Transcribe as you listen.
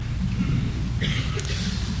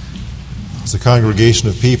As a congregation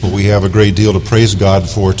of people, we have a great deal to praise God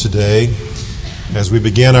for today as we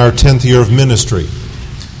begin our 10th year of ministry.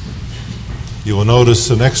 You will notice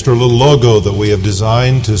an extra little logo that we have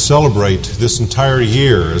designed to celebrate this entire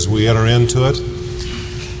year as we enter into it.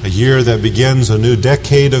 A year that begins a new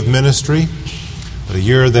decade of ministry, but a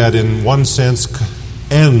year that in one sense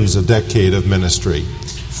ends a decade of ministry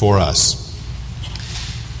for us.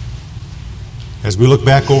 As we look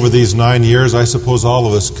back over these 9 years, I suppose all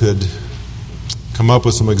of us could come up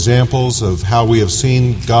with some examples of how we have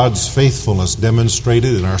seen God's faithfulness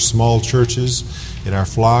demonstrated in our small churches, in our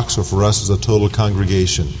flocks, or for us as a total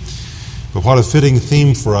congregation. But what a fitting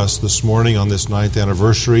theme for us this morning on this 9th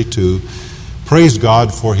anniversary to praise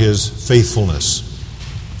God for His faithfulness.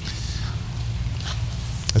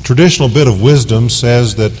 A traditional bit of wisdom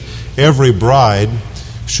says that every bride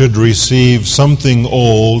should receive something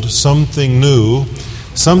old, something new,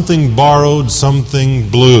 something borrowed, something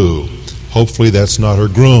blue. Hopefully that's not her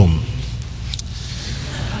groom.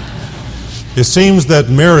 It seems that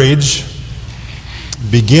marriage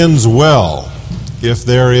begins well if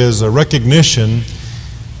there is a recognition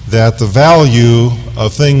that the value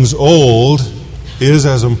of things old is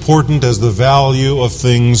as important as the value of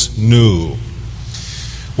things new.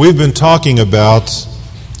 We've been talking about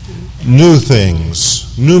new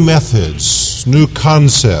things, new methods, new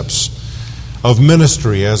concepts of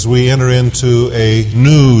ministry as we enter into a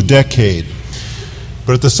new decade.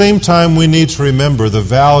 But at the same time, we need to remember the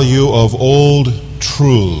value of old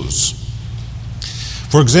truths.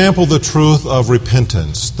 For example, the truth of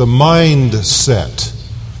repentance, the mindset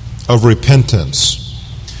of repentance.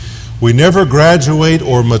 We never graduate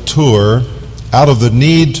or mature out of the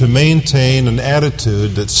need to maintain an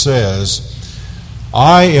attitude that says,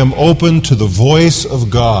 I am open to the voice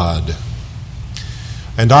of God,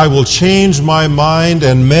 and I will change my mind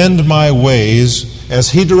and mend my ways as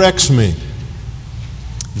He directs me.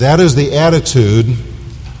 That is the attitude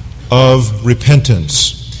of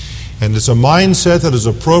repentance. And it's a mindset that is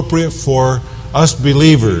appropriate for us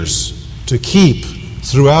believers to keep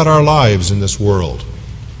throughout our lives in this world.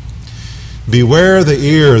 Beware the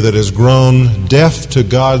ear that has grown deaf to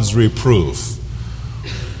God's reproof,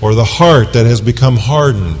 or the heart that has become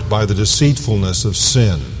hardened by the deceitfulness of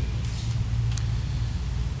sin.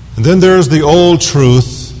 And then there's the old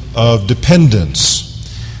truth of dependence,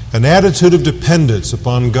 an attitude of dependence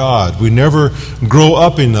upon God. We never grow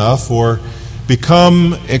up enough or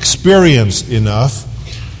become experienced enough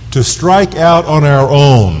to strike out on our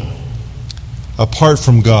own apart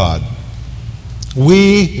from God.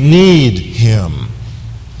 We need Him.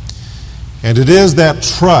 And it is that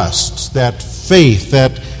trust, that faith,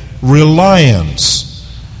 that reliance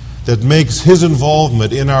that makes His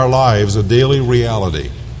involvement in our lives a daily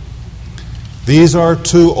reality. These are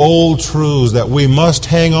two old truths that we must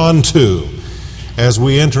hang on to as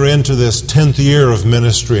we enter into this 10th year of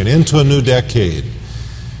ministry and into a new decade.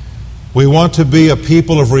 We want to be a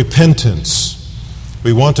people of repentance.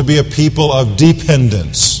 We want to be a people of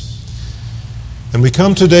dependence. And we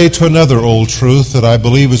come today to another old truth that I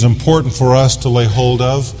believe is important for us to lay hold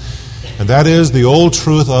of, and that is the old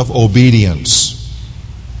truth of obedience.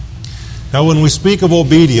 Now, when we speak of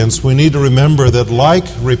obedience, we need to remember that like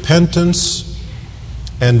repentance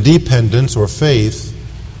and dependence or faith,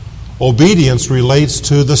 obedience relates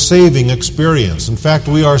to the saving experience. In fact,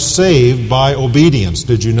 we are saved by obedience.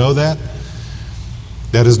 Did you know that?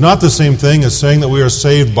 That is not the same thing as saying that we are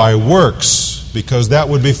saved by works, because that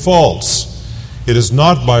would be false. It is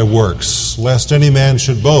not by works, lest any man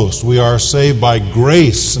should boast. We are saved by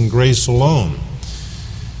grace and grace alone.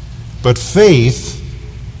 But faith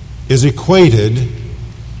is equated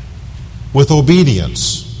with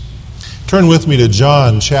obedience. Turn with me to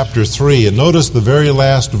John chapter 3 and notice the very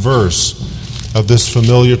last verse of this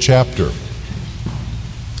familiar chapter.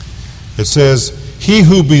 It says, He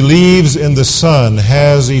who believes in the Son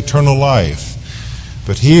has eternal life,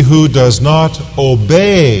 but he who does not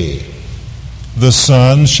obey the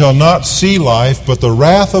Son shall not see life, but the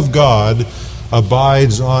wrath of God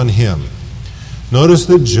abides on him. Notice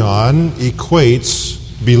that John equates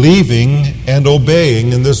believing and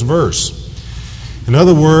obeying in this verse. In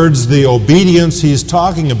other words, the obedience he's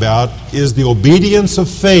talking about is the obedience of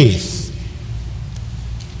faith.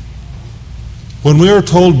 When we are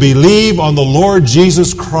told, believe on the Lord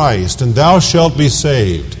Jesus Christ, and thou shalt be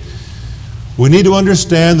saved, we need to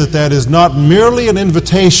understand that that is not merely an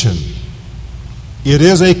invitation. It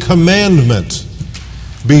is a commandment.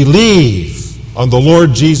 Believe on the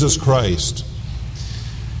Lord Jesus Christ.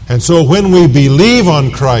 And so when we believe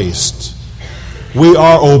on Christ, we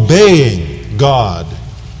are obeying God.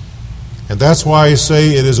 And that's why I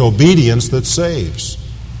say it is obedience that saves.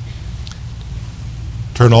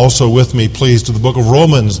 Turn also with me, please, to the book of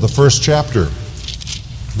Romans, the first chapter.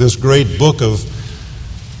 This great book of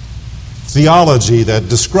theology that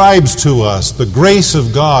describes to us the grace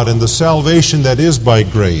of God and the salvation that is by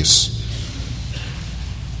grace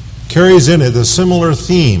carries in it a similar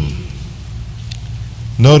theme.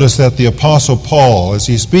 Notice that the Apostle Paul, as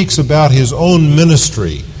he speaks about his own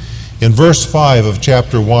ministry, in verse 5 of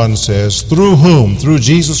chapter 1 says, "Through whom, through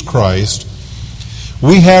Jesus Christ,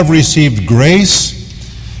 we have received grace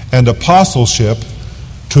and apostleship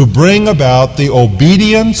to bring about the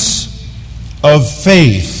obedience of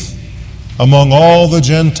faith among all the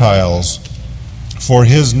Gentiles for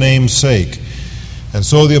his name's sake." And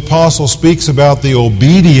so the apostle speaks about the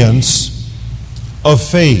obedience of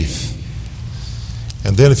faith.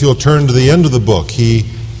 And then if you'll turn to the end of the book, he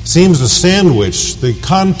seems to sandwich the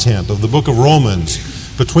content of the book of Romans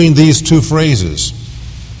between these two phrases,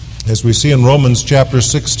 as we see in Romans chapter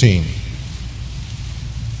 16.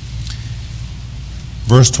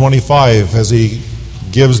 Verse 25, as he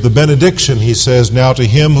gives the benediction, he says, "Now to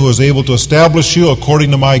him who is able to establish you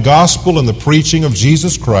according to my gospel and the preaching of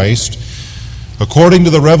Jesus Christ, according to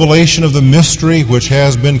the revelation of the mystery which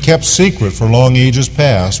has been kept secret for long ages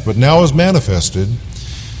past, but now is manifested,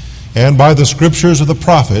 and by the scriptures of the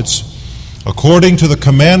prophets, according to the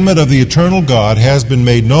commandment of the eternal God, has been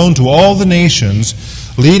made known to all the nations,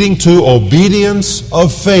 leading to obedience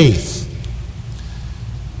of faith."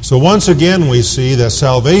 So once again we see that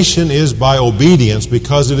salvation is by obedience,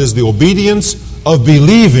 because it is the obedience of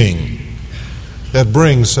believing that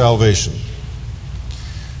brings salvation.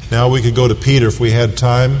 Now we could go to Peter if we had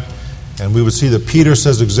time, and we would see that Peter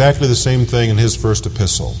says exactly the same thing in his first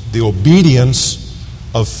epistle. The obedience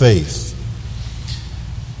of faith.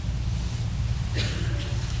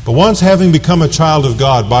 But once having become a child of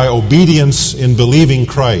God by obedience in believing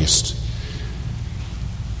Christ,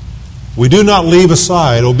 we do not leave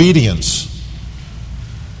aside obedience.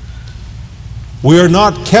 We are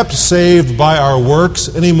not kept saved by our works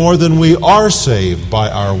any more than we are saved by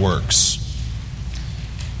our works.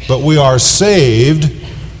 But we are saved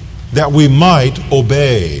that we might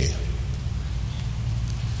obey.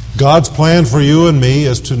 God's plan for you and me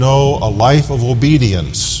is to know a life of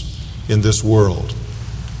obedience in this world.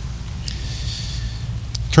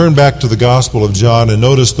 Turn back to the Gospel of John and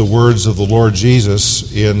notice the words of the Lord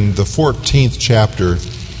Jesus in the 14th chapter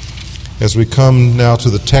as we come now to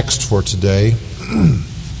the text for today.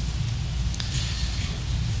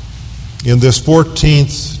 In this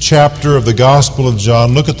 14th chapter of the Gospel of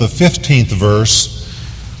John, look at the 15th verse,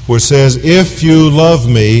 where it says, "If you love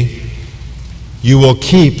me, you will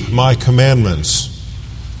keep my commandments."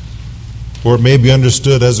 Or it may be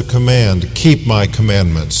understood as a command, keep my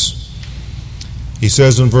commandments. He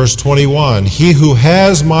says in verse 21, "He who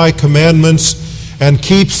has my commandments and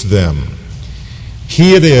keeps them,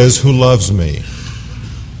 he it is who loves me."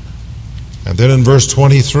 And then in verse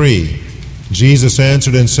 23, Jesus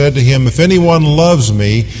answered and said to him, "If anyone loves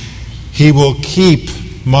me, he will keep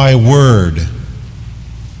my word."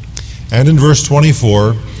 And in verse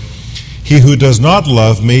 24, "He who does not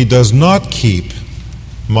love me does not keep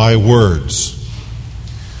my words."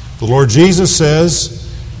 The Lord Jesus says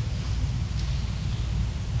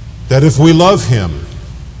that if we love him,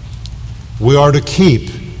 we are to keep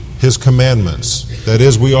his commandments. That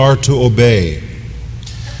is, we are to obey.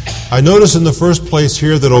 I notice in the first place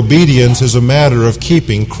here that obedience is a matter of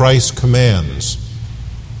keeping Christ's commands,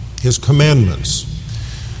 his commandments.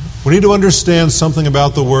 We need to understand something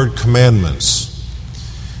about the word commandments.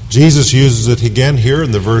 Jesus uses it again here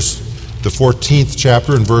in the 14th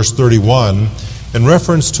chapter in verse 31 in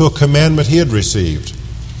reference to a commandment he had received.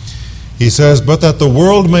 He says, "But that the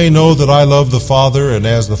world may know that I love the Father, and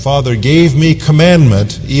as the Father gave me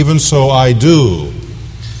commandment, even so I do."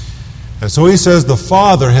 And so he says, the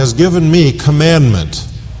Father has given me commandment.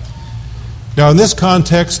 Now in this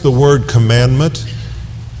context, the word commandment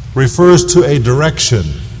refers to a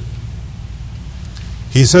direction.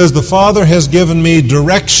 He says, the Father has given me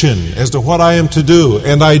direction as to what I am to do,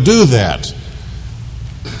 and I do that.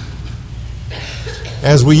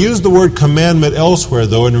 As we use the word commandment elsewhere,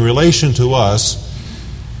 though, in relation to us,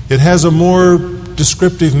 it has a more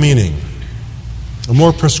descriptive meaning, a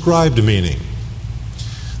more prescribed meaning.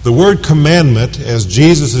 The word commandment, as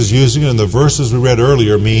Jesus is using it in the verses we read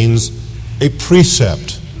earlier, means a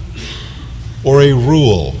precept or a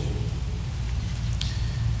rule.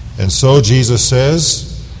 And so Jesus says,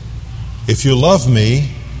 if you love me,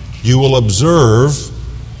 you will observe,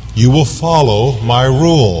 you will follow my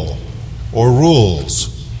rule or rules.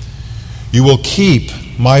 You will keep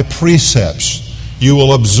my precepts. You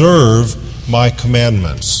will observe my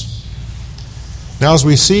commandments. Now, as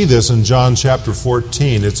we see this in John chapter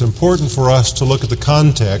 14, it's important for us to look at the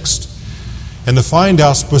context and to find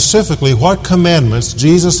out specifically what commandments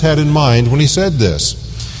Jesus had in mind when he said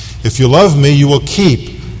this. If you love me, you will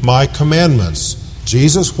keep my commandments.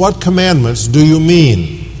 Jesus, what commandments do you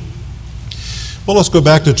mean? Well, let's go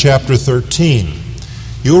back to chapter 13.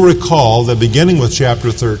 You'll recall that beginning with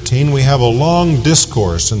chapter 13, we have a long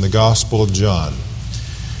discourse in the Gospel of John.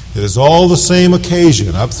 It is all the same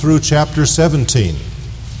occasion up through chapter 17.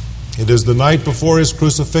 It is the night before his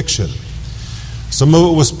crucifixion. Some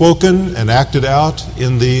of it was spoken and acted out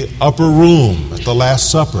in the upper room at the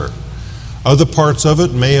Last Supper. Other parts of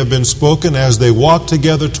it may have been spoken as they walked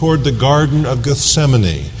together toward the Garden of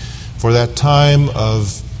Gethsemane for that time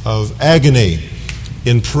of agony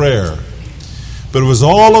in prayer. But it was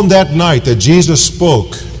all on that night that Jesus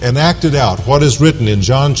spoke and acted out what is written in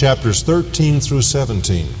John chapters 13 through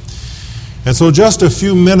 17. And so just a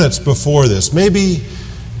few minutes before this, maybe,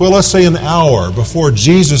 let's say an hour before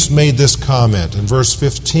Jesus made this comment in verse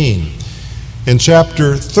 15. In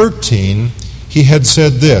chapter 13, he had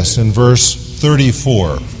said this in verse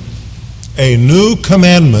 34. A new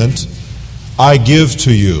commandment I give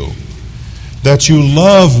to you, that you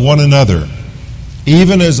love one another,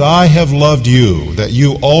 even as I have loved you, that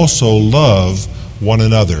you also love one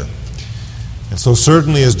another. And so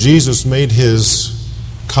certainly as Jesus made his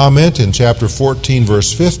comment in chapter 14,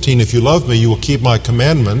 verse 15, if you love me, you will keep my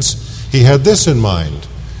commandments, he had this in mind,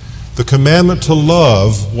 the commandment to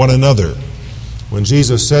love one another. When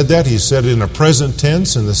Jesus said that, he said it in a present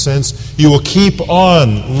tense, in the sense, you will keep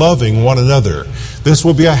on loving one another. This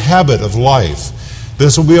will be a habit of life.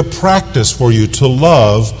 This will be a practice for you to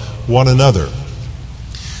love one another.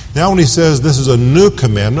 Now when he says this is a new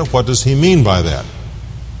commandment, what does he mean by that?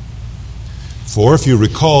 For if you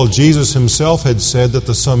recall, Jesus himself had said that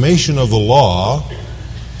the summation of the law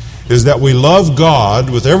is that we love God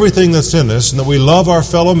with everything that's in us and that we love our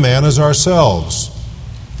fellow man as ourselves.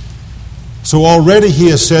 So already he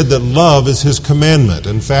has said that love is his commandment.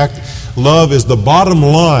 In fact, love is the bottom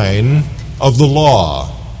line of the law.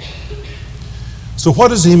 So what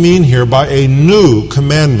does he mean here by a new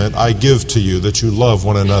commandment I give to you, that you love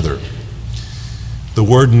one another? The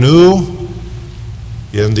word new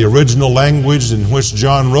in the original language in which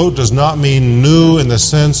John wrote does not mean new in the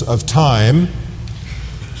sense of time,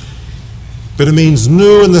 but it means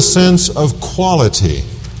new in the sense of quality.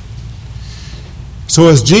 So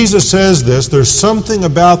as Jesus says this, there's something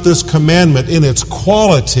about this commandment in its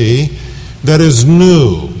quality that is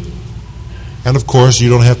new. And of course, you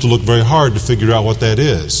don't have to look very hard to figure out what that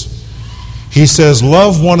is. He says,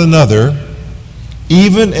 love one another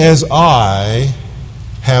even as I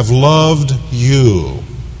have loved you.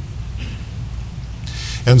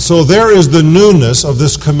 And so there is the newness of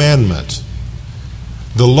this commandment.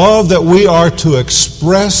 The love that we are to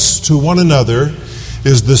express to one another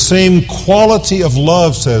is the same quality of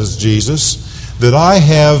love, says Jesus, that I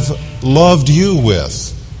have loved you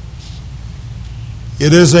with.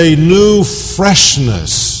 It is a new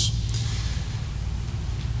freshness,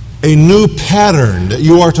 a new pattern that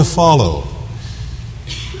you are to follow.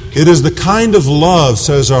 It is the kind of love,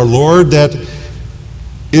 says our Lord, that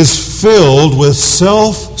is filled with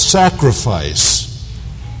self-sacrifice.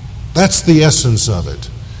 That's the essence of it.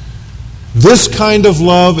 This kind of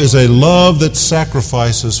love is a love that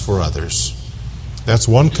sacrifices for others. That's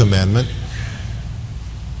one commandment.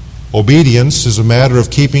 Obedience is a matter of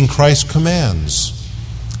keeping Christ's commands.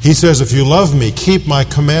 He says, if you love me, keep my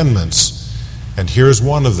commandments. And here's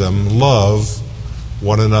one of them, love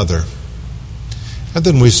one another. And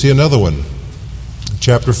then we see another one.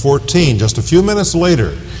 Chapter 14, just a few minutes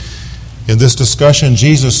later, in this discussion,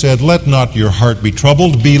 Jesus said, let not your heart be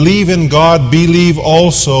troubled. Believe in God, believe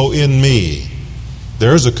also in me.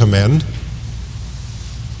 There's a command.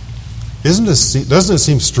 Doesn't it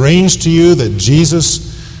seem strange to you that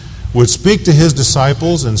Jesus would speak to his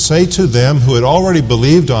disciples and say to them who had already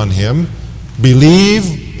believed on him,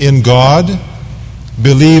 believe in God,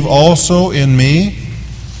 believe also in me?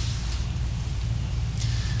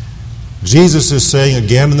 Jesus is saying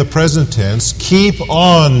again in the present tense, keep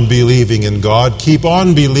on believing in God, keep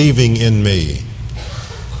on believing in me.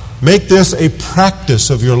 Make this a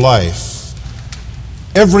practice of your life.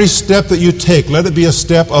 Every step that you take, let it be a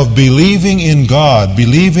step of believing in God,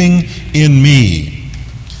 believing in me.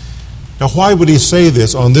 Now, why would he say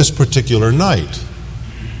this on this particular night?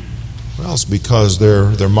 Well, it's because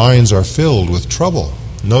their minds are filled with trouble.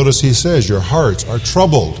 Notice he says, your hearts are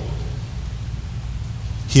troubled.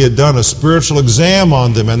 He had done a spiritual exam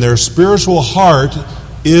on them, and their spiritual heart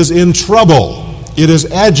is in trouble. It is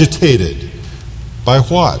agitated. By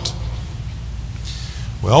what?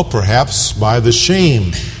 Well, perhaps by the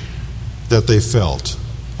shame that they felt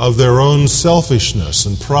of their own selfishness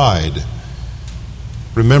and pride.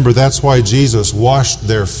 Remember, that's why Jesus washed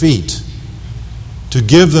their feet, to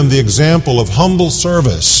give them the example of humble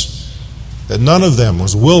service that none of them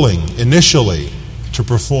was willing initially to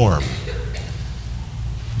perform.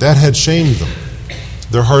 That had shamed them.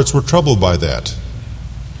 Their hearts were troubled by that.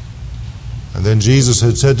 And then Jesus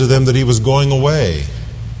had said to them that he was going away.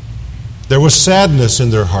 There was sadness in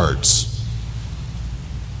their hearts.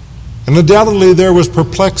 And undoubtedly there was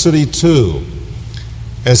perplexity too,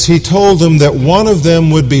 as he told them that one of them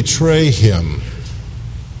would betray him,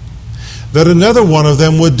 that another one of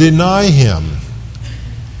them would deny him,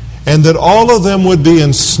 and that all of them would be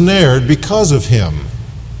ensnared because of him.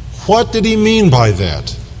 What did he mean by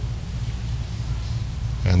that?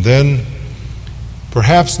 And then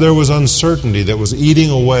perhaps there was uncertainty that was eating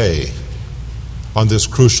away on this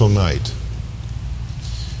crucial night.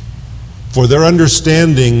 For their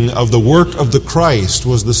understanding of the work of the Christ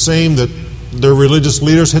was the same that their religious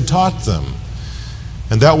leaders had taught them.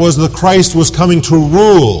 And that was that Christ was coming to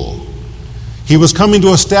rule. He was coming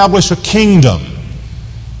to establish a kingdom.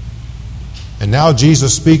 And now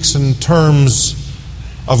Jesus speaks in terms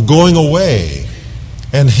of going away,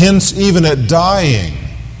 and hence even at dying.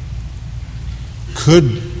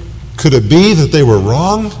 Could it be that they were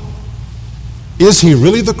wrong? Is he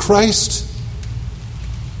really the Christ?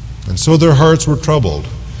 And so their hearts were troubled.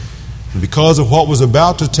 And because of what was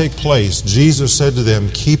about to take place, Jesus said to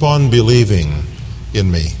them, "Keep on believing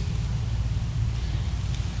in me."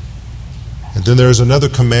 And then there is another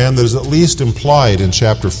command that is at least implied in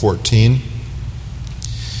chapter 14.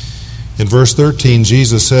 In verse 13,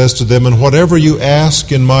 Jesus says to them, "And whatever you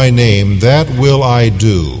ask in my name, that will I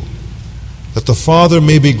do, that the Father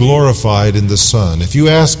may be glorified in the Son. If you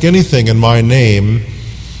ask anything in my name,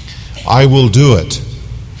 I will do it."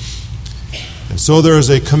 And so there is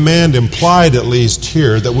a command implied, at least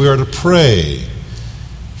here, that we are to pray.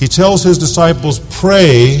 He tells his disciples,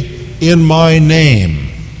 "Pray in my name."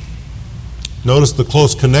 Notice the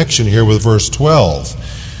close connection here with verse 12,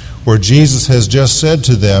 where Jesus has just said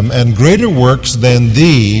to them, "And greater works than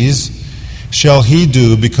these shall he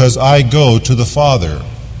do, because I go to the Father."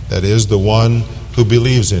 That is, the one who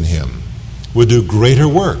believes in him would do greater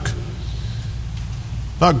work.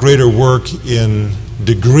 Not greater work in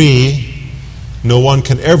degree. No one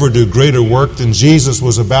can ever do greater work than Jesus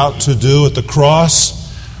was about to do at the cross,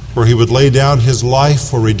 where he would lay down his life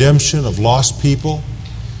for redemption of lost people.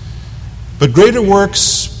 But greater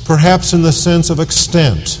works, perhaps in the sense of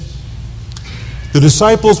extent. The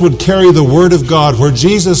disciples would carry the word of God where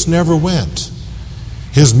Jesus never went.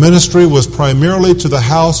 His ministry was primarily to the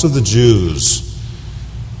house of the Jews.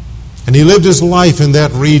 And he lived his life in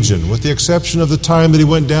that region, with the exception of the time that he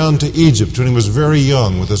went down to Egypt when he was very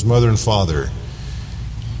young with his mother and father.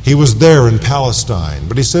 He was there in Palestine.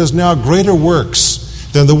 But he says, "Now greater works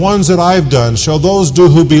than the ones that I've done shall those do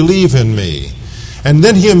who believe in me." And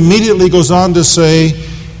then he immediately goes on to say,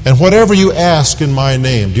 "And whatever you ask in my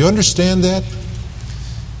name." Do you understand that?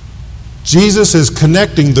 Jesus is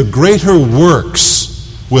connecting the greater works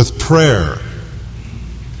with prayer.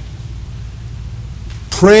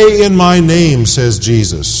 "Pray in my name," says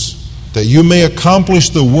Jesus, "that you may accomplish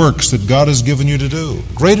the works that God has given you to do."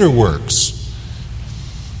 Greater works.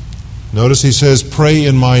 Notice he says, "Pray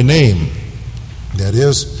in my name." That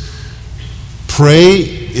is, pray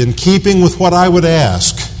in keeping with what I would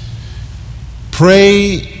ask.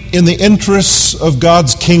 Pray in the interests of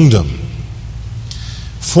God's kingdom.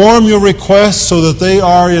 Form your requests so that they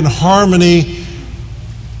are in harmony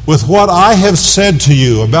with what I have said to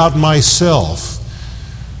you about myself,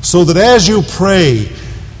 so that as you pray,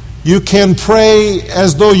 you can pray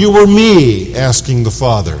as though you were me asking the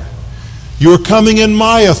Father. You are coming in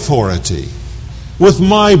my authority, with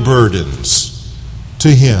my burdens to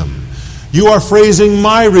him. You are phrasing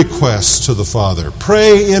my requests to the Father.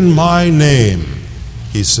 Pray in my name,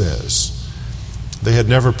 he says. They had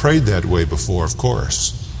never prayed that way before, of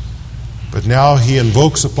course. But now he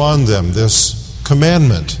invokes upon them this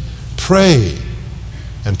commandment: pray,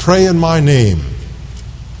 and pray in my name,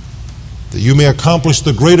 that you may accomplish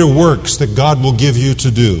the greater works that God will give you to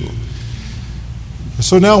do.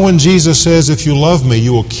 So now when Jesus says, "If you love me,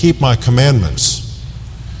 you will keep my commandments,"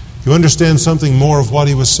 you understand something more of what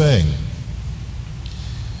he was saying.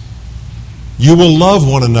 You will love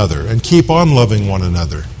one another and keep on loving one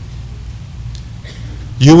another.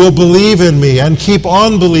 You will believe in me and keep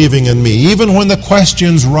on believing in me, even when the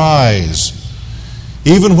questions rise,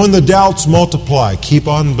 even when the doubts multiply. Keep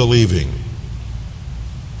on believing.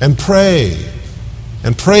 And pray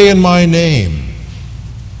in my name.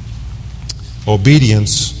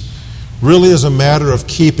 Obedience really is a matter of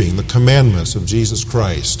keeping the commandments of Jesus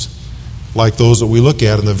Christ, like those that we look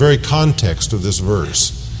at in the very context of this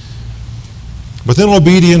verse. But then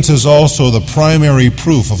obedience is also the primary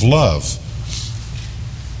proof of love.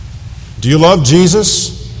 Do you love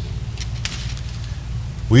Jesus?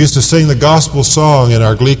 We used to sing the gospel song in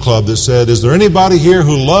our glee club that said, "Is there anybody here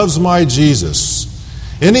who loves my Jesus?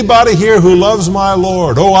 Anybody here who loves my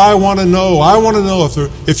Lord? Oh, I want to know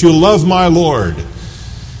if you love my Lord."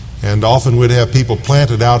 And often we'd have people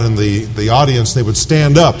planted out in the audience. They would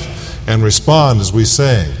stand up and respond as we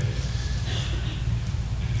sang.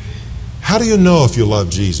 How do you know if you love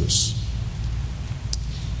Jesus?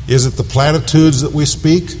 Is it the platitudes that we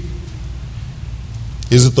speak?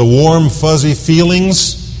 Is it the warm, fuzzy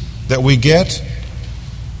feelings that we get?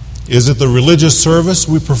 Is it the religious service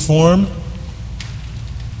we perform?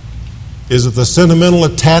 Is it the sentimental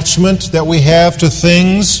attachment that we have to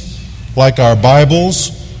things like our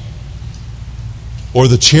Bibles or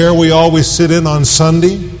the chair we always sit in on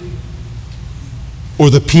Sunday or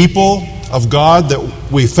the people of God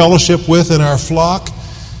that we fellowship with in our flock?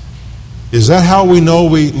 Is that how we know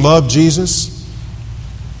we love Jesus?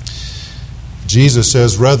 Jesus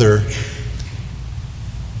says rather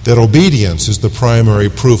that obedience is the primary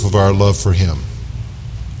proof of our love for Him.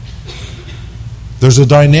 There's a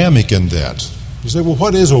dynamic in that. You say, well,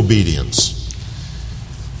 what is obedience?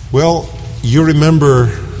 Well, you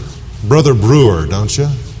remember Brother Brewer, don't you?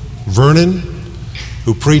 Vernon,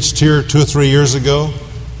 who preached here 2 or 3 years ago.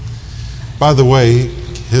 By the way,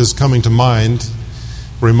 his coming to mind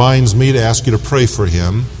reminds me to ask you to pray for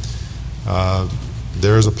him.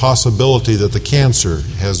 There is a possibility that the cancer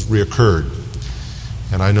has reoccurred,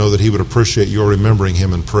 and I know that he would appreciate your remembering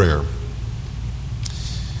him in prayer.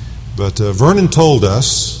 But Vernon told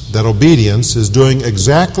us that obedience is doing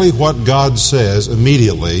exactly what God says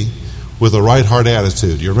immediately with a right heart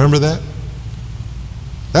attitude. You remember that?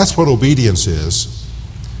 That's what obedience is.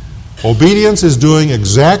 Obedience is doing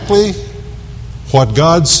exactly what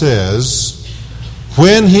God says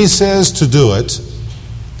when He says to do it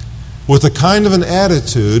with a kind of an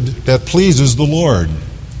attitude that pleases the Lord.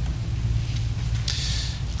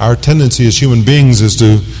 Our tendency as human beings is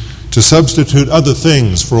to substitute other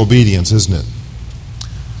things for obedience, isn't it?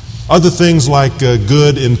 Other things like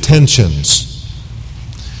good intentions.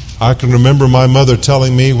 I can remember my mother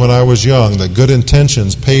telling me when I was young that good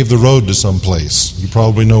intentions pave the road to some place. You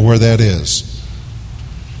probably know where that is.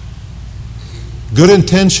 Good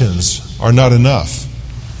intentions are not enough.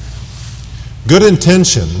 Good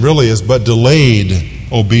intention really is but delayed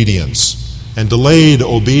obedience. And delayed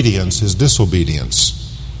obedience is disobedience.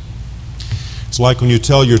 It's like when you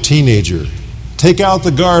tell your teenager, take out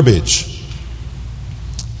the garbage.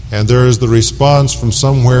 And there is the response from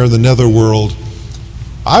somewhere in the netherworld,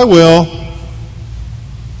 I will.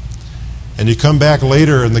 And you come back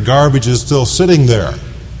later and the garbage is still sitting there.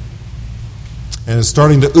 And it's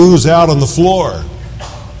starting to ooze out on the floor.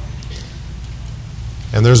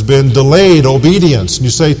 And there's been delayed obedience. And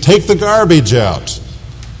you say, take the garbage out.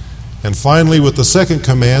 And finally, with the second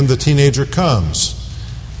command, the teenager comes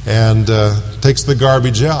and takes the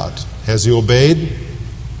garbage out. Has he obeyed?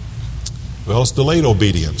 Well, it's delayed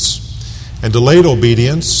obedience. And delayed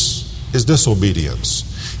obedience is disobedience.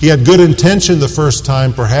 He had good intention the first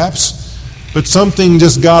time, perhaps, but something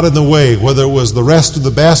just got in the way, whether it was the rest of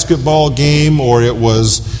the basketball game or it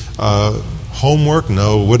was homework.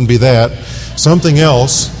 No, it wouldn't be that. Something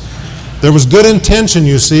else. There was good intention,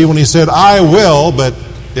 you see, when he said, I will, but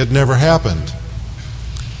it never happened.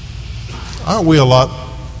 Aren't we a lot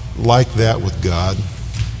like that with God?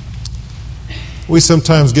 We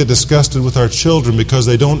sometimes get disgusted with our children because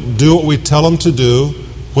they don't do what we tell them to do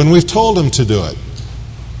when we've told them to do it.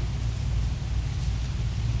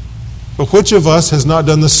 But which of us has not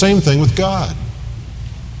done the same thing with God?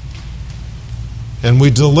 And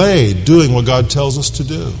we delay doing what God tells us to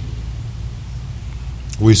do.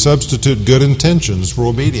 We substitute good intentions for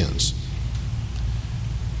obedience.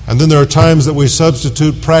 And then there are times that we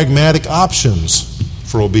substitute pragmatic options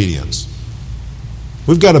for obedience.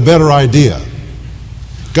 We've got a better idea.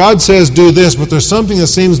 God says do this, but there's something that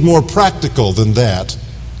seems more practical than that.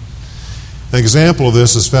 An example of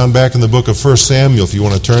this is found back in the book of 1 Samuel, if you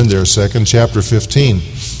want to turn there a second, chapter 15.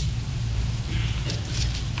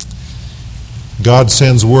 God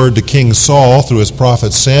sends word to King Saul through his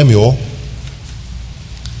prophet Samuel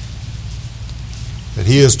that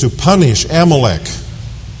he is to punish Amalek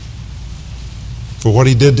for what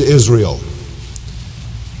he did to Israel.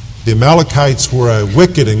 The Amalekites were a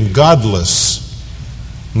wicked and godless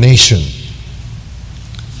nation.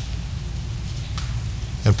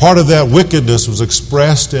 And part of that wickedness was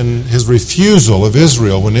expressed in his refusal of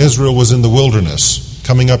Israel when Israel was in the wilderness,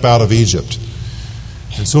 coming up out of Egypt.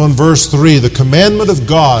 And so in verse 3, the commandment of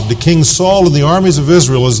God to King Saul and the armies of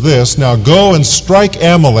Israel is this: now go and strike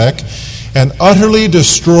Amalek and utterly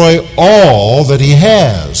destroy all that he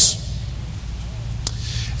has.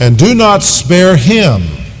 And do not spare him.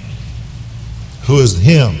 Who is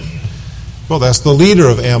him? Well, that's the leader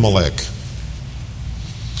of Amalek.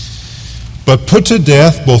 But put to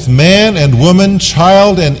death both man and woman,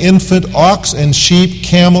 child and infant, ox and sheep,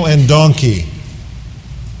 camel and donkey.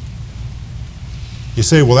 You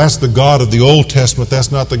say, well, that's the God of the Old Testament.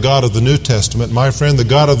 That's not the God of the New Testament. My friend, the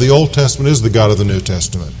God of the Old Testament is the God of the New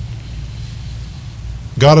Testament.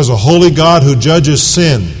 God is a holy God who judges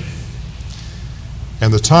sin.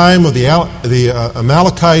 And the time of the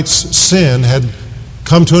Amalekites' sin had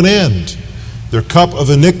come to an end. Their cup of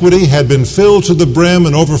iniquity had been filled to the brim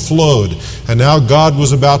and overflowed. And now God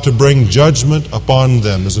was about to bring judgment upon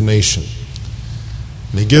them as a nation.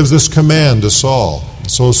 And he gives this command to Saul.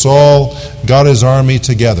 So Saul got his army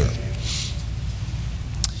together.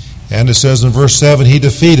 And it says in verse 7, he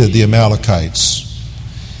defeated the Amalekites.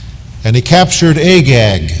 And he captured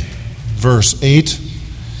Agag, verse 8,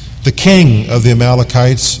 the king of the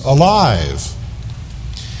Amalekites, alive,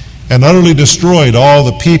 and utterly destroyed all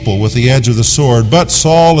the people with the edge of the sword. But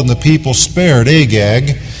Saul and the people spared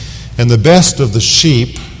Agag and the best of the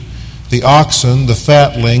sheep, the oxen, the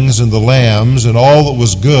fatlings, and the lambs, and all that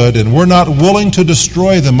was good, and were not willing to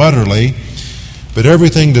destroy them utterly, but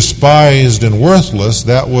everything despised and worthless,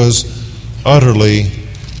 that was utterly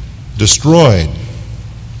destroyed.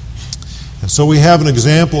 And so we have an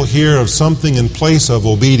example here of something in place of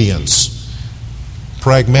obedience,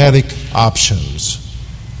 pragmatic options.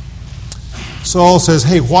 Saul says,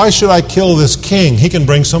 hey, why should I kill this king? He can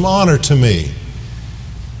bring some honor to me.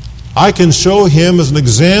 I can show him as an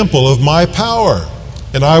example of my power,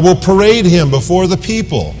 and I will parade him before the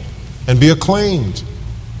people and be acclaimed.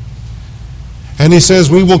 And he says,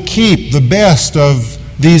 we will keep the best of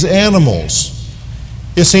these animals.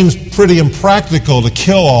 It seems pretty impractical to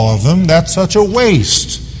kill all of them. That's such a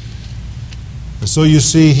waste. And so you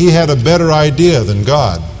see, he had a better idea than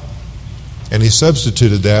God, and he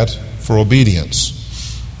substituted that for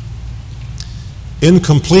obedience.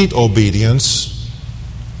 Incomplete obedience,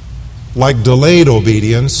 like delayed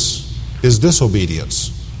obedience, is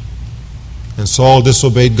disobedience. And Saul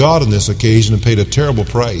disobeyed God on this occasion and paid a terrible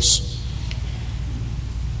price.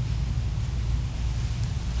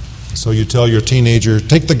 So you tell your teenager,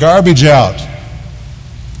 take the garbage out.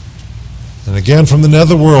 And again from the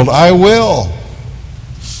netherworld, I will.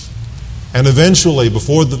 And eventually,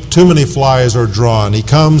 before too many flies are drawn, he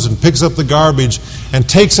comes and picks up the garbage and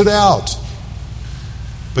takes it out.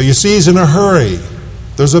 But you see, he's in a hurry.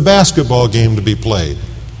 There's a basketball game to be played.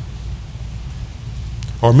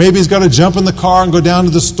 Or maybe he's got to jump in the car and go down to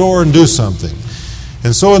the store and do something.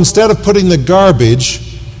 And so instead of putting the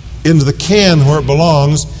garbage into the can where it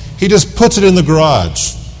belongs, he just puts it in the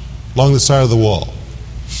garage along the side of the wall.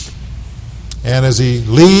 And as he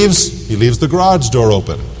leaves the garage door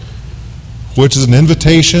open, which is an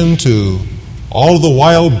invitation to all of the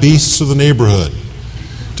wild beasts of the neighborhood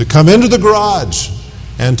to come into the garage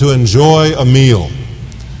and to enjoy a meal.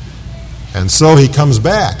 And so he comes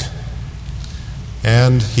back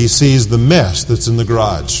and he sees the mess that's in the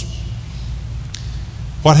garage.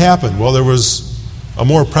 What happened? Well, there was a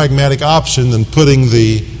more pragmatic option than taking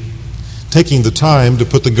the time to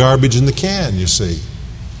put the garbage in the can, you see.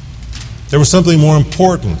 There was something more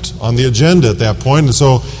important on the agenda at that point, and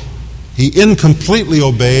so he incompletely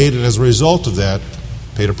obeyed, and as a result of that,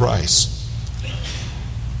 paid a price.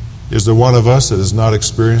 Is there one of us that has not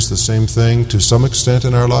experienced the same thing to some extent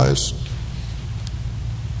in our lives?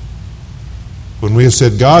 When we have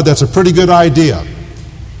said, God, that's a pretty good idea.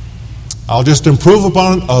 I'll just improve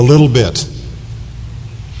upon it a little bit.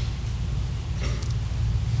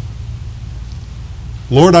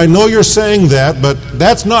 Lord, I know you're saying that, but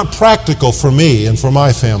that's not practical for me and for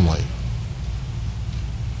my family.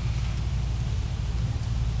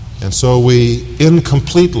 And so we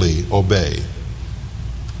incompletely obey.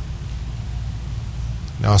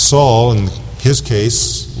 Now Saul, in his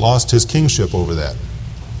case, lost his kingship over that.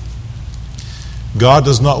 God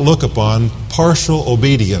does not look upon partial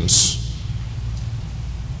obedience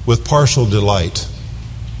with partial delight.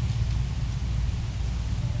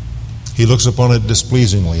 He looks upon it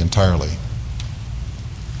displeasingly entirely.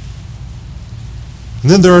 And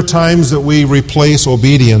then there are times that we replace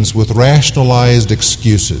obedience with rationalized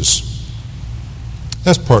excuses.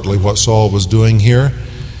 That's partly what Saul was doing here.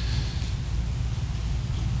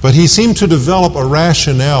 But he seemed to develop a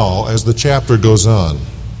rationale as the chapter goes on.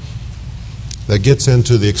 that gets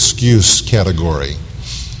into the excuse category.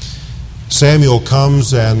 Samuel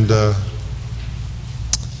comes and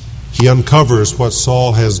he uncovers what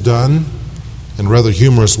Saul has done in a rather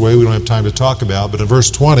humorous way we don't have time to talk about. But in verse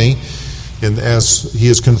 20, as he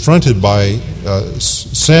is confronted by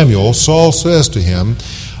Samuel, Saul says to him,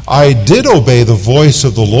 I did obey the voice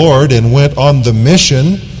of the Lord and went on the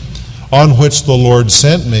mission on which the Lord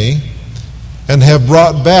sent me, and have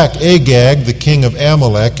brought back Agag, the king of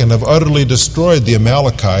Amalek, and have utterly destroyed the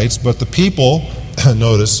Amalekites. But the people,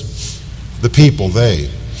 notice, the people, they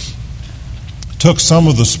took some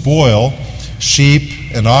of the spoil,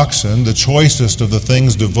 sheep and oxen, the choicest of the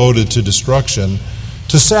things devoted to destruction,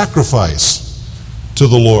 to sacrifice to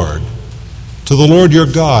the Lord your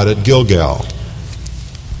God at Gilgal.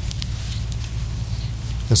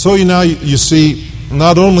 And so you see,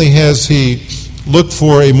 not only has he looked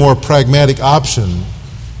for a more pragmatic option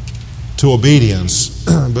to obedience,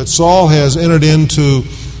 but Saul has entered into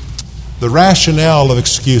the rationale of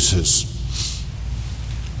excuses.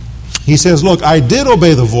 He says, look, I did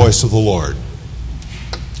obey the voice of the Lord.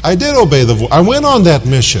 I did obey the voice. I went on that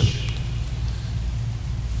mission.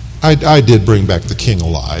 I did bring back the king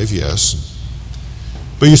alive, yes.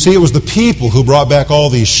 But you see, it was the people who brought back all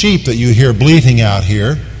these sheep that you hear bleating out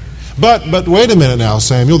here. But wait a minute now,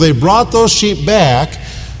 Samuel. They brought those sheep back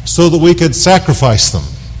so that we could sacrifice them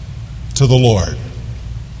to the Lord.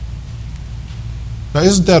 Now,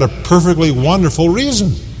 isn't that a perfectly wonderful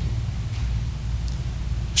reason?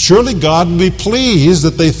 Surely God would be pleased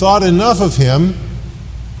that they thought enough of him,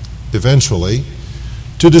 eventually,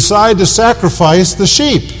 to decide to sacrifice the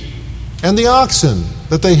sheep and the oxen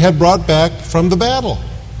that they had brought back from the battle.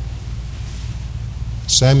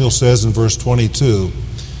 Samuel says in verse 22,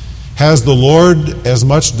 has the Lord as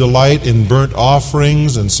much delight in burnt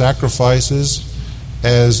offerings and sacrifices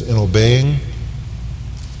as in obeying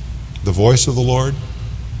the voice of the Lord?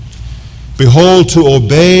 Behold, to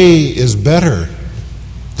obey is better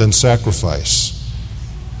than sacrifice,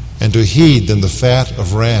 and to heed than the fat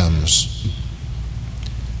of rams.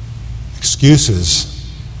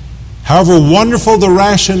 Excuses, however wonderful the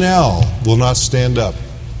rationale, will not stand up.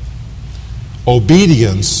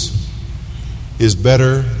 Obedience is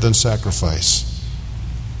better than sacrifice.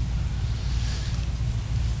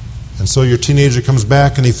 And so your teenager comes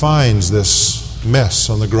back and he finds this mess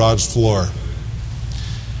on the garage floor.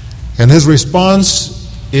 And his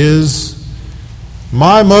response is,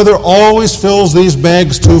 my mother always fills these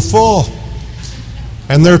bags too full.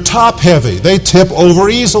 And they're top heavy. They tip over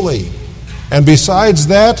easily. And besides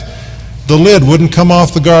that, the lid wouldn't come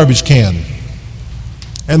off the garbage can.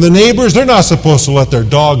 And the neighbors, they're not supposed to let their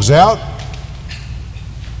dogs out.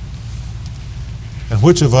 And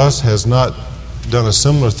which of us has not done a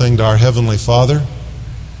similar thing to our Heavenly Father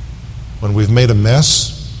when we've made a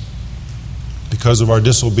mess because of our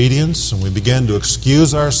disobedience, and we begin to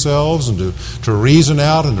excuse ourselves and to reason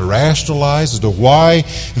out and to rationalize as to why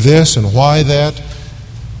this and why that?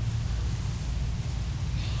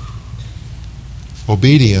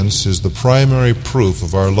 Obedience is the primary proof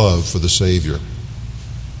of our love for the Savior.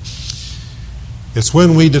 It's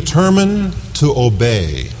when we determine to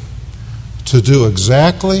obey, to do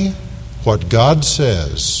exactly what God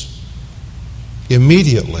says,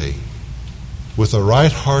 immediately, with a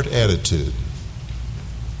right heart attitude.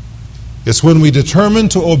 It's when we determine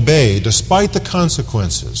to obey despite the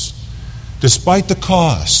consequences, despite the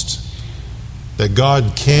cost, that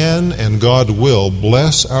God can and God will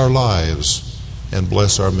bless our lives and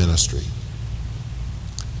bless our ministry.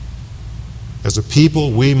 As a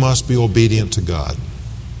people, we must be obedient to God.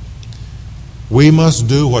 We must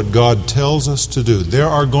do what God tells us to do. There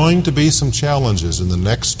are going to be some challenges in the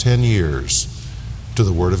next 10 years to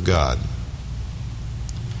the Word of God.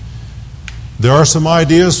 There are some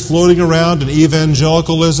ideas floating around in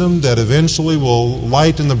evangelicalism that eventually will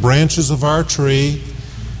lighten the branches of our tree,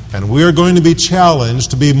 and we are going to be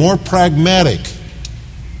challenged to be more pragmatic,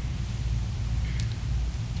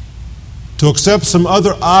 to accept some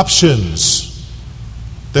other options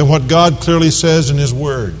than what God clearly says in His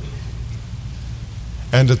Word.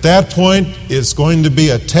 And at that point, it's going to be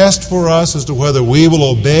a test for us as to whether we will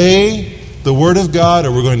obey the Word of God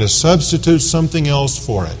or we're going to substitute something else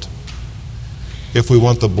for it. If we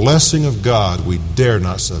want the blessing of God, we dare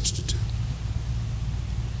not substitute.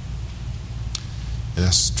 And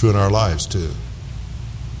that's true in our lives too.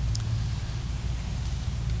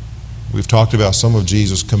 We've talked about some of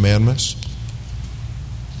Jesus' commandments,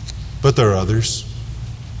 but there are others.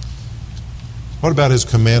 What about His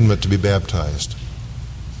commandment to be baptized?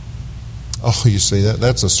 Oh, you say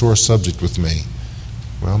that's a sore subject with me.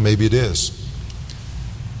 Well, maybe it is.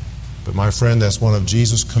 But my friend, that's one of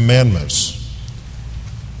Jesus' commandments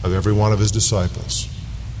of every one of his disciples.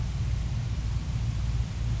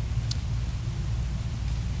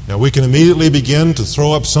 Now we can immediately begin to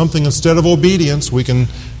throw up something instead of obedience. We can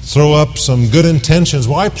throw up some good intentions.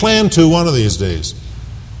 Well, I plan to one of these days.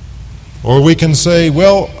 Or we can say,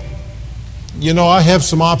 well, I have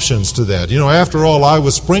some options to that. After all, I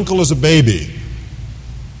was sprinkled as a baby.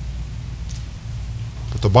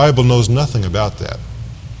 But the Bible knows nothing about that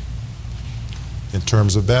in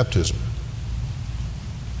terms of baptism.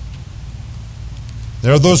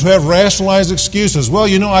 There are those who have rationalized excuses. Well,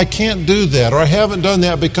 I can't do that, or I haven't done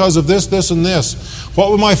that because of this, this, and this. What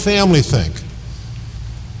would my family think?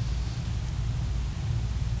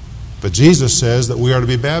 But Jesus says that we are to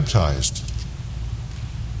be baptized.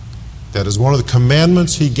 That is one of the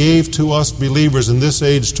commandments he gave to us believers in this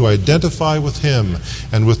age to identify with him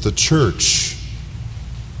and with the church.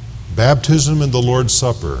 Baptism and the Lord's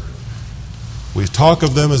Supper. We talk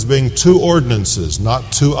of them as being two ordinances,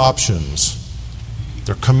 not two options.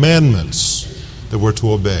 They're commandments that we're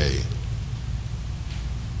to obey.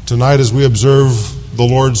 Tonight, as we observe the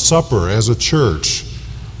Lord's Supper as a church,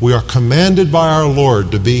 we are commanded by our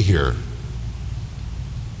Lord to be here.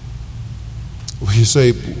 You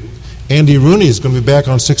say, Andy Rooney is going to be back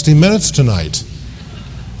on 60 Minutes tonight.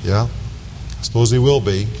 Yeah, I suppose he will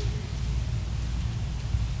be.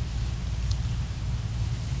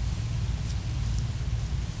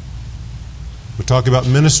 We talk about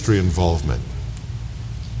ministry involvement.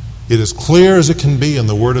 It is clear as it can be in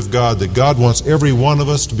the Word of God that God wants every one of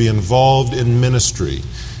us to be involved in ministry.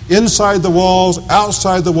 Inside the walls,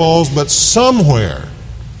 outside the walls, but somewhere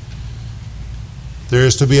there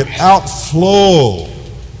is to be an outflow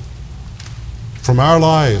from our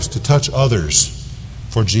lives to touch others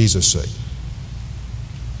for Jesus' sake.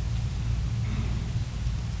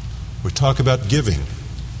 We talk about giving.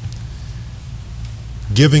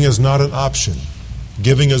 Giving is not an option.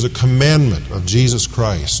 Giving is a commandment of Jesus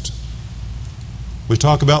Christ. We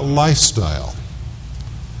talk about lifestyle.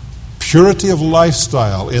 Purity of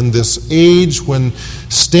lifestyle in this age when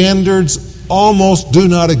standards almost do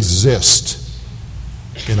not exist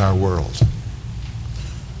in our world.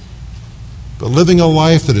 But living a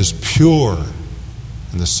life that is pure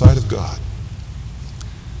in the sight of God.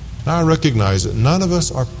 Now I recognize that none of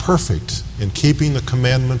us are perfect in keeping the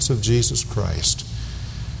commandments of Jesus Christ.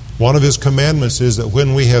 One of his commandments is that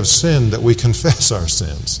when we have sinned, that we confess our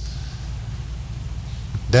sins.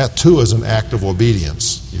 That too is an act of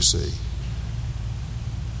obedience, you see.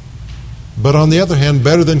 But on the other hand,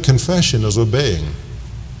 better than confession is obeying.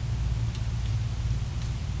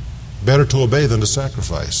 Better to obey than to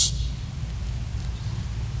sacrifice.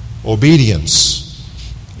 Obedience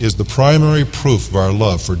is the primary proof of our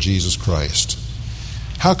love for Jesus Christ.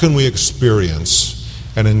 How can we experience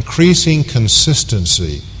an increasing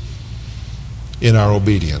consistency in our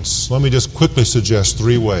obedience? Let me just quickly suggest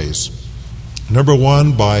 3 ways. Number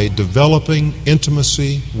 1, by developing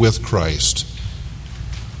intimacy with Christ.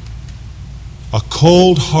 A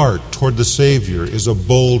cold heart toward the Savior is a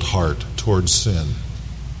bold heart toward sin.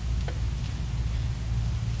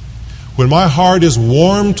 When my heart is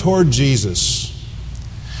warm toward Jesus,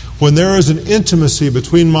 when there is an intimacy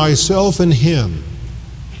between myself and Him,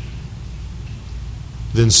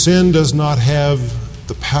 then sin does not have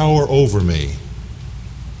the power over me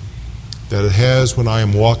that it has when I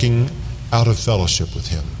am walking out of fellowship with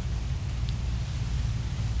Him.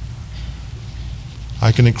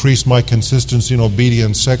 I can increase my consistency and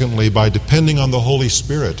obedience, secondly, by depending on the Holy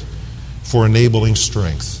Spirit for enabling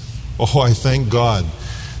strength. Oh, I thank God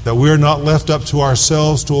that we are not left up to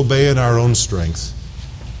ourselves to obey in our own strength.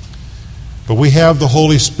 But we have the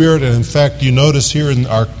Holy Spirit, and in fact, you notice here in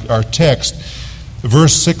our text,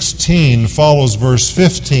 verse 16 follows verse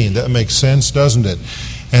 15. That makes sense, doesn't it?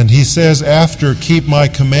 And he says, after, keep my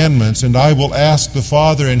commandments, and I will ask the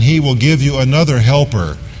Father, and He will give you another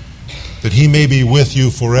helper, that He may be with you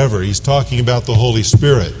forever. He's talking about the Holy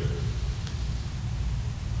Spirit.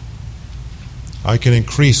 I can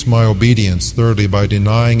increase my obedience, thirdly, by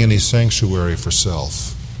denying any sanctuary for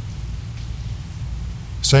self.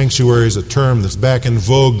 Sanctuary is a term that's back in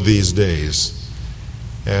vogue these days,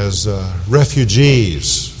 as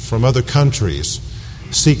refugees from other countries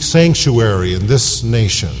seek sanctuary in this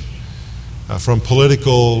nation from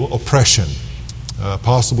political oppression,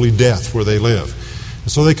 possibly death where they live.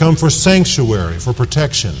 And so they come for sanctuary, for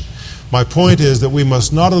protection. My point is that we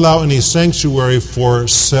must not allow any sanctuary for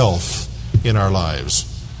self in our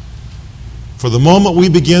lives. For the moment we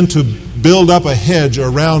begin to build up a hedge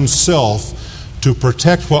around self to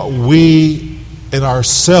protect what we in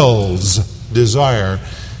ourselves desire,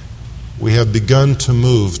 we have begun to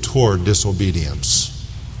move toward disobedience.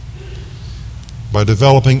 by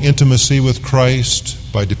developing intimacy with Christ,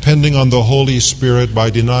 by depending on the Holy Spirit, by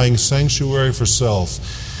denying sanctuary for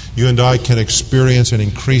self, you and I can experience an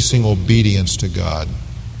increasing obedience to God.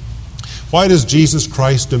 Why does Jesus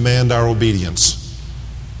Christ demand our obedience?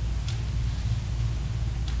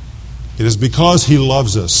 It is because He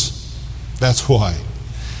loves us. That's why.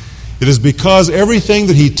 It is because everything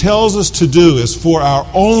that He tells us to do is for our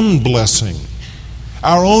own blessing,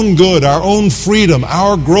 our own good, our own freedom,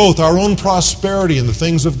 our growth, our own prosperity in the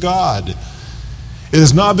things of God. It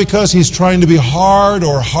is not because He's trying to be hard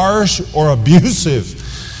or harsh or abusive.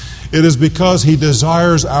 It is because He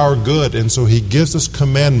desires our good, and so He gives us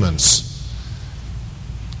commandments.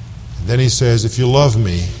 And then He says, if you love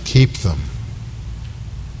me, keep them.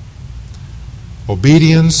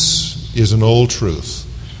 Obedience is an old truth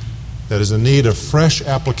that is in need of fresh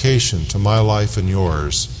application to my life and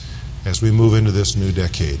yours as we move into this new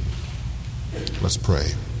decade. Let's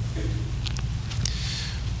pray.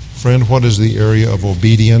 Friend, what is the area of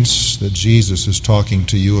obedience that Jesus is talking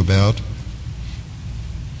to you about?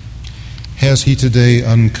 Has He today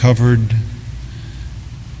uncovered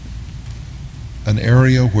an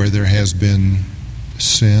area where there has been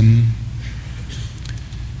sin,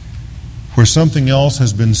 where something else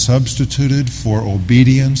has been substituted for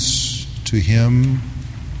obedience to Him?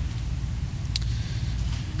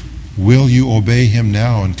 Will you obey Him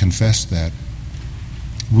now and confess that?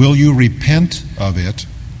 Will you repent of it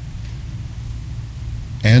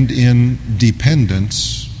and in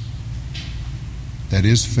dependence, that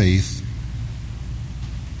is faith,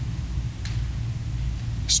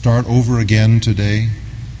 start over again today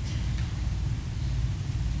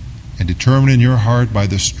and determine in your heart by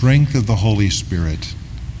the strength of the Holy Spirit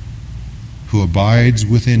who abides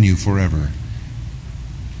within you forever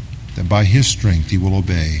that by His strength you will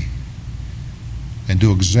obey and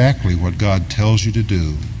do exactly what God tells you to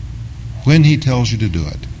do when He tells you to do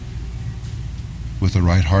it with the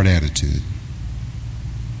right heart attitude.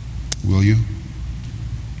 Will you?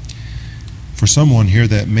 For someone here,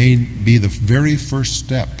 that may be the very first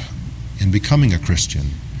step in becoming a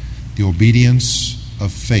Christian, the obedience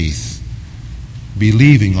of faith,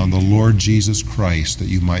 believing on the Lord Jesus Christ that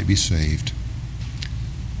you might be saved.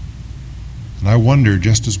 And I wonder,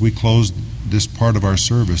 just as we close this part of our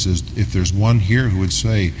service, is if there's one here who would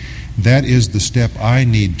say, that is the step I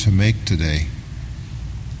need to make today.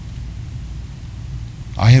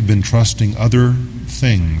 I have been trusting other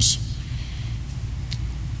things,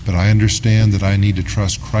 but I understand that I need to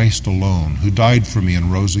trust Christ alone, who died for me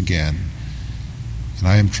and rose again. And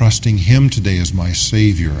I am trusting Him today as my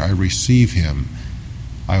Savior. I receive Him.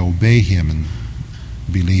 I obey Him in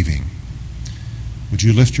believing. Would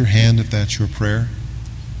you lift your hand if that's your prayer?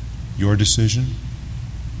 Your decision?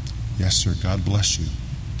 Yes, sir. God bless you.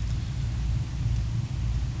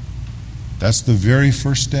 That's the very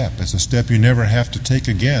first step. It's a step you never have to take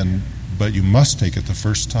again, but you must take it the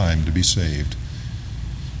first time to be saved.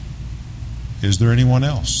 Is there anyone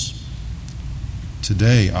else?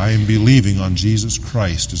 Today, I am believing on Jesus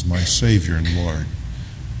Christ as my Savior and Lord.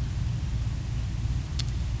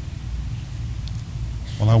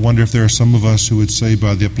 Well, I wonder if there are some of us who would say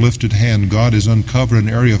by the uplifted hand, God has uncovered an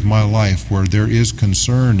area of my life where there is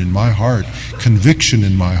concern in my heart, conviction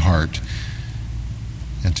in my heart.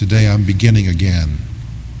 And today I'm beginning again.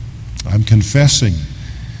 I'm confessing.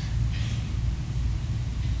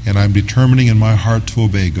 And I'm determining in my heart to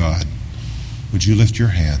obey God. Would you lift your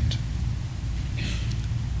hand?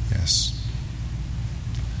 Yes.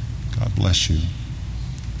 God bless you.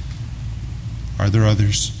 Are there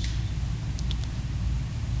others?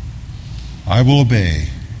 I will obey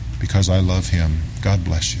because I love Him. God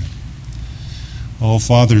bless you. Oh,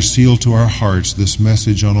 Father, seal to our hearts this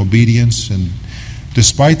message on obedience, and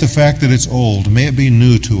despite the fact that it's old, may it be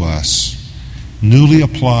new to us, newly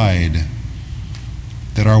applied,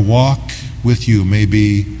 that our walk with you may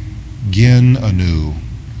begin anew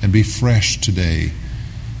and be fresh today.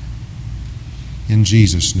 In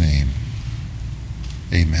Jesus' name,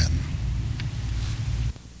 amen.